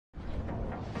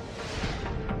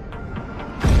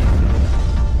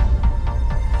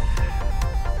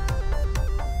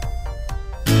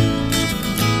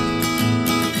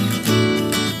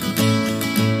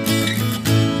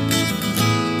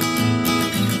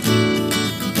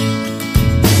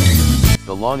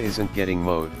lawn isn't getting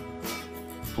mowed.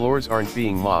 Floors aren't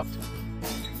being mopped.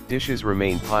 Dishes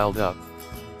remain piled up.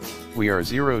 We are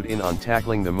zeroed in on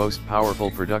tackling the most powerful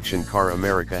production car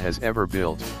America has ever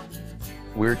built.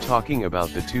 We're talking about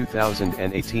the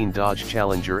 2018 Dodge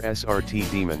Challenger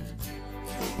SRT Demon.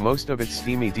 Most of its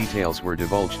steamy details were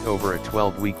divulged over a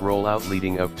 12-week rollout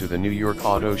leading up to the New York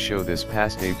Auto Show this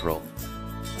past April.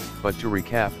 But to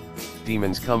recap,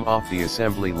 Demons come off the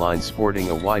assembly line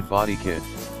sporting a wide body kit,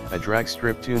 a drag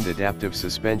strip-tuned adaptive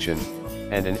suspension,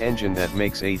 and an engine that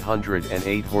makes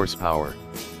 808 horsepower.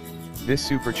 This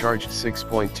supercharged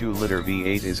 6.2-liter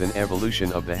V8 is an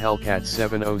evolution of the Hellcat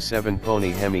 707 pony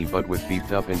Hemi but with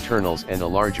beefed-up internals and a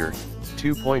larger,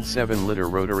 2.7-liter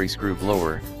rotary-screw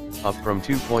blower, up from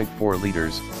 2.4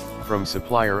 liters, from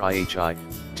supplier IHI,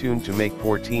 tuned to make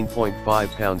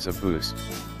 14.5 pounds of boost.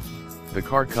 The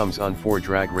car comes on 4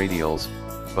 drag radials,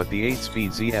 but the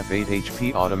 8-speed ZF 8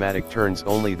 HP automatic turns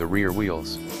only the rear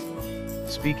wheels.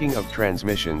 Speaking of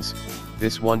transmissions,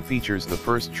 this one features the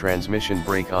first transmission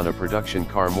brake on a production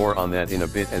car, more on that in a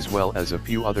bit, as well as a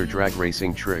few other drag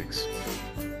racing tricks.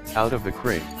 Out of the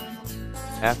crate.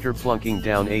 After plunking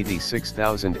down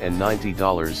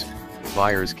 $86,090,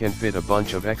 buyers can fit a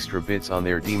bunch of extra bits on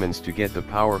their Demons to get the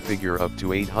power figure up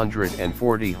to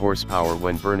 840 horsepower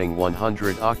when burning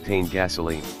 100-octane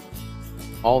gasoline.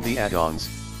 All the add-ons,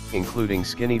 including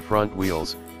skinny front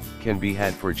wheels, can be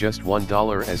had for just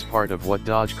 $1 as part of what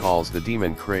Dodge calls the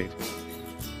Demon Crate.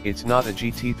 It's not a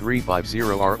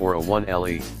GT350R or a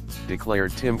 1LE,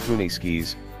 declared Tim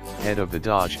Kuniskis, head of the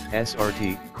Dodge,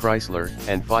 SRT, Chrysler,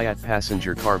 and Fiat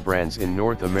passenger car brands in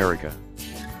North America.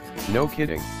 No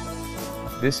kidding.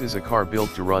 This is a car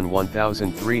built to run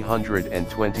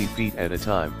 1,320 feet at a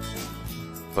time.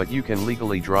 But you can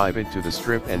legally drive it to the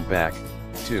strip and back,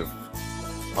 too.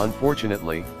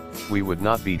 Unfortunately, we would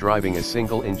not be driving a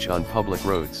single inch on public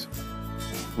roads.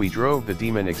 We drove the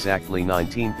Demon exactly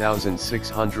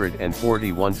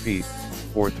 19,641 feet,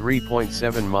 or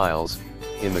 3.7 miles,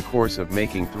 in the course of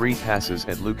making 3 passes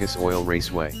at Lucas Oil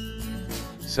Raceway.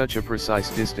 Such a precise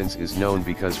distance is known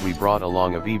because we brought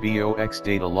along a VBOX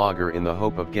data logger in the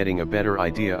hope of getting a better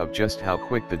idea of just how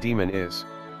quick the Demon is.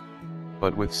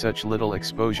 But with such little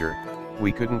exposure,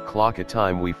 we couldn't clock a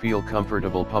time we feel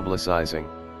comfortable publicizing.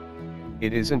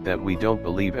 It isn't that we don't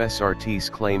believe SRT's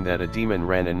claim that a Demon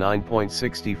ran a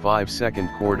 9.65-second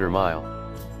quarter mile.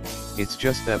 It's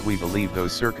just that we believe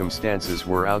those circumstances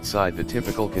were outside the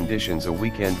typical conditions a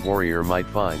weekend warrior might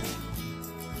find.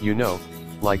 You know,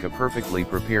 like a perfectly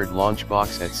prepared launch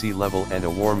box at sea level and a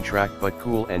warm track but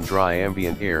cool and dry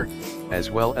ambient air, as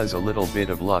well as a little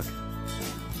bit of luck.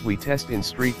 We test in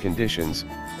street conditions,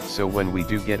 so when we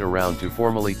do get around to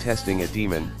formally testing a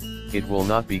Demon, it will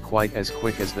not be quite as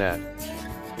quick as that.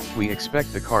 We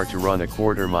expect the car to run a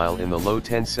quarter mile in the low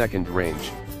 10-second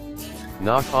range.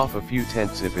 Knock off a few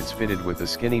tenths if it's fitted with the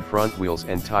skinny front wheels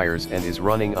and tires and is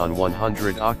running on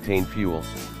 100-octane fuel.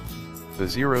 The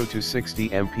 0 to 60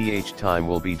 mph time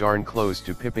will be darn close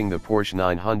to pipping the Porsche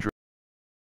 911